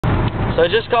So I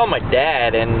just called my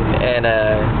dad, and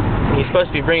he's supposed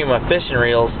to be bringing my fishing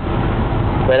reels.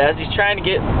 But as he's trying to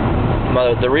get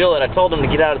the reel that I told him to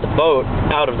get out of the boat,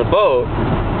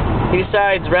 he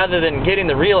decides, rather than getting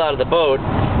the reel out of the boat,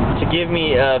 to give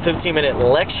me a 15-minute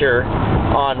lecture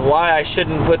on why I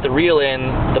shouldn't put the reel in,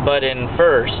 the butt in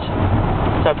first.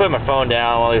 So I put my phone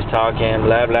down while he was talking,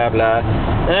 blah, blah, blah.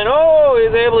 And then, oh,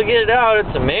 he's able to get it out.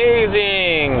 It's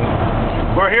amazing.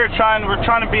 We're trying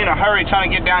to be in a hurry,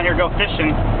 trying to get down here, go fishing,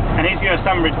 and he's giving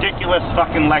some ridiculous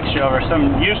fucking lecture over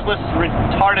some useless,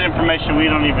 retarded information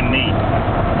we don't even need.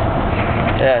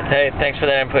 Yeah, hey, thanks for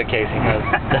that input, Casey.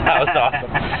 That was awesome.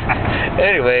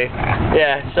 Anyway,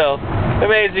 yeah, so,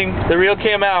 amazing. The reel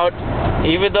came out,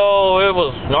 even though it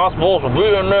was not supposed to be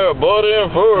in there, butt in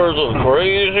first. It was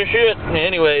crazy shit.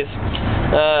 Anyways,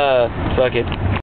 fuck it.